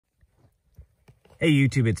Hey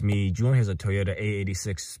YouTube, it's me, Julian. Here's a Toyota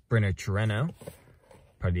AE86 Sprinter Trueno,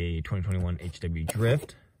 part of the 2021 HW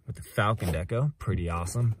Drift with the Falken deco. Pretty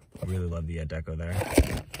awesome. Really love the deco there.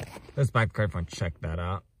 Let's back the card front, check that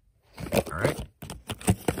out. All right.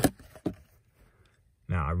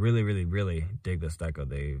 Now, I really dig this deco.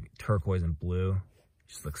 The turquoise and blue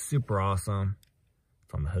just looks super awesome.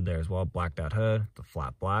 It's on the hood there as well, blacked out hood, the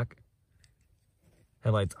flat black.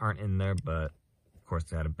 Headlights aren't in there, but of course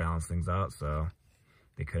they had to balance things out, so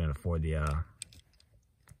they couldn't afford the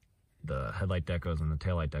headlight decos and the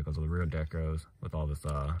taillight decos or the rear decos with all this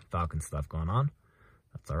Falken stuff going on.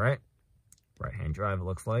 That's all right. Right-hand drive, it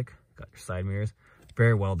looks like. Got your side mirrors.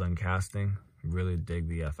 Very well done casting. Really dig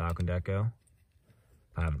the Falken deco.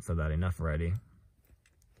 I haven't said that enough already.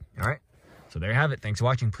 All right. So there you have it. Thanks for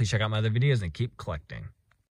watching. Please check out my other videos and keep collecting.